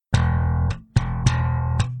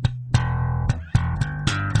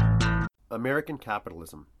American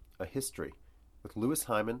Capitalism, A History, with Louis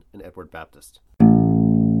Hyman and Edward Baptist.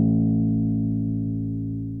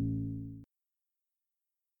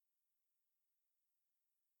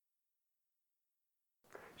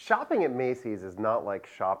 Shopping at Macy's is not like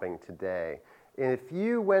shopping today. If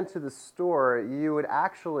you went to the store, you would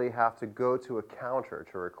actually have to go to a counter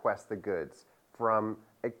to request the goods from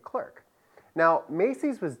a clerk. Now,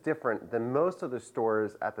 Macy's was different than most other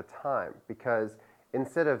stores at the time because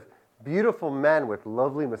instead of beautiful men with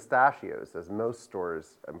lovely mustachios, as most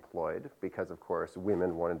stores employed, because of course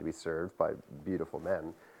women wanted to be served by beautiful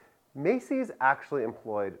men, Macy's actually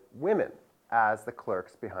employed women as the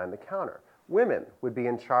clerks behind the counter. Women would be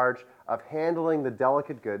in charge of handling the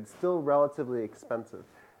delicate goods, still relatively expensive,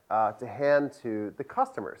 to hand to the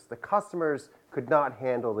customers. The customers could not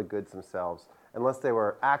handle the goods themselves unless they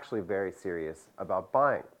were actually very serious about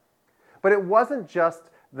buying. But it wasn't just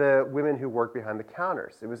the women who worked behind the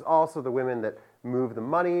counters. It was also the women that moved the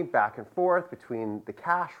money back and forth between the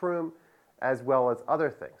cash room as well as other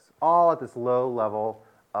things, all at this low level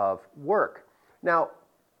of work. Now,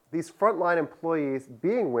 these frontline employees,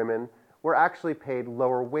 being women, were actually paid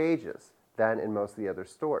lower wages than in most of the other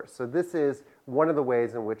stores. So this is one of the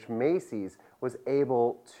ways in which Macy's was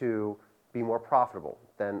able to be more profitable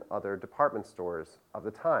than other department stores of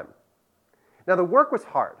the time. Now, the work was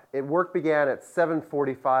hard. Work began at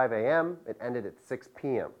 7:45 a.m. It ended at 6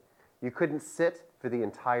 p.m. You couldn't sit for the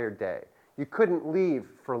entire day. You couldn't leave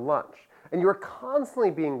for lunch. And you were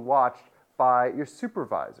constantly being watched by your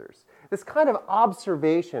supervisors. This kind of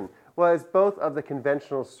observation was both of the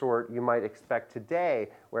conventional sort you might expect today,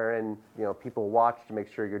 wherein people watch to make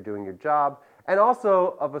sure you're doing your job, and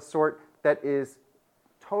also of a sort that is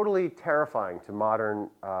totally terrifying to modern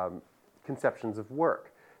conceptions of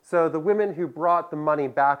work. So the women who brought the money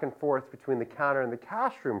back and forth between the counter and the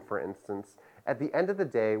cash room, for instance, at the end of the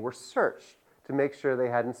day were searched to make sure they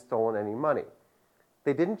hadn't stolen any money.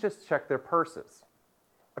 They didn't just check their purses.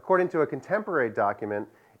 According to a contemporary document,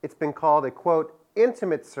 it's been called a, quote,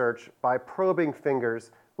 intimate search by probing fingers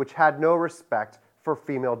which had no respect for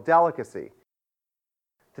female delicacy,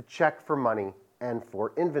 to check for money and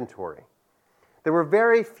for inventory. There were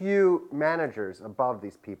very few managers above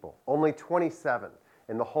these people, only 27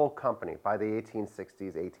 in the whole company by the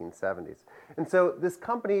 1860s, 1870s. And so this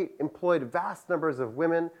company employed vast numbers of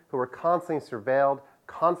women who were constantly surveilled,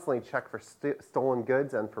 constantly checked for stolen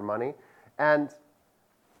goods and for money, and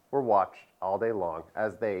were watched all day long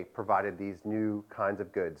as they provided these new kinds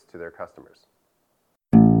of goods to their customers.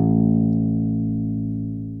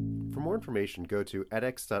 For more information, go to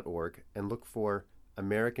edX.org and look for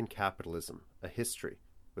American Capitalism, A History,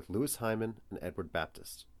 with Louis Hyman and Edward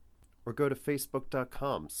Baptist. Or go to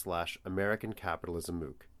facebook.com/American Capitalism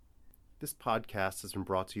MOOC. This podcast has been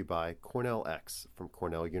brought to you by Cornell X from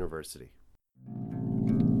Cornell University.